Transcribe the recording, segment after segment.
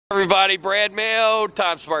Everybody, Brad Mayo,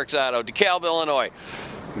 Tom Sparks Auto, Dekalb, Illinois.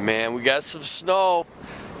 Man, we got some snow.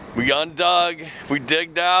 We undug, we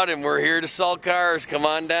digged out, and we're here to sell cars. Come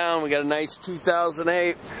on down. We got a nice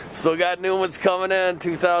 2008. Still got new ones coming in.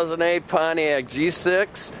 2008 Pontiac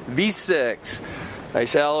G6 V6.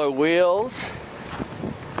 Nice alloy wheels.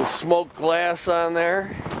 Little smoked glass on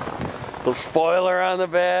there. Little spoiler on the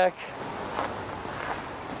back.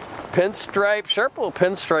 Pinstripe, sharp little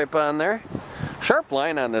pinstripe on there. Sharp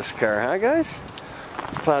line on this car, huh guys?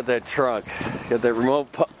 How about that trunk? Got that remote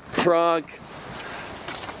trunk.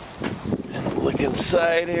 And look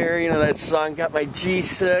inside here, you know that song, got my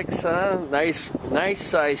G6, huh? Nice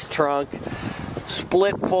size trunk.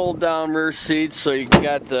 Split fold down rear seats so you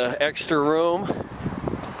got the extra room.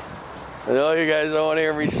 I know you guys don't want to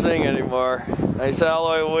hear me sing anymore. Nice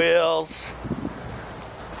alloy wheels.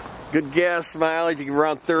 Good gas mileage, you can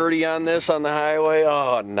run 30 on this on the highway.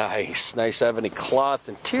 Oh, nice. Nice ebony cloth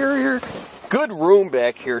interior. Good room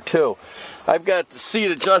back here, too. I've got the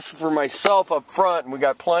seat adjusted for myself up front, and we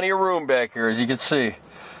got plenty of room back here, as you can see. If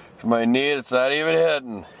you might need it, it's not even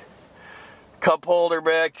hidden. Cup holder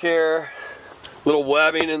back here. Little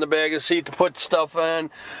webbing in the back of the seat to put stuff on.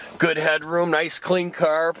 Good headroom, nice clean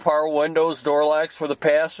car. Power windows, door locks for the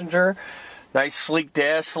passenger. Nice sleek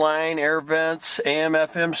dash line, air vents, AM,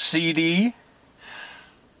 FM, CD.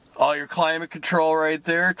 All your climate control right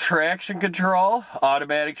there. Traction control,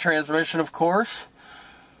 automatic transmission of course.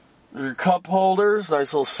 Your cup holders,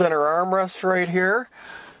 nice little center armrest right here.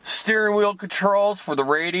 Steering wheel controls for the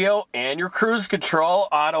radio and your cruise control.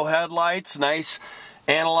 Auto headlights, nice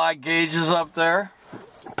analog gauges up there.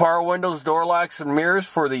 Power windows, door locks, and mirrors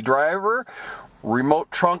for the driver. Remote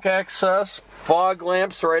trunk access, fog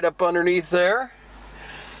lamps right up underneath there.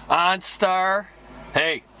 OnStar.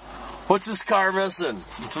 Hey, what's this car missing?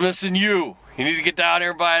 It's missing you. You need to get down here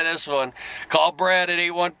and buy this one. Call Brad at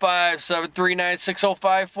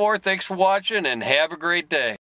 815-739-6054. Thanks for watching and have a great day.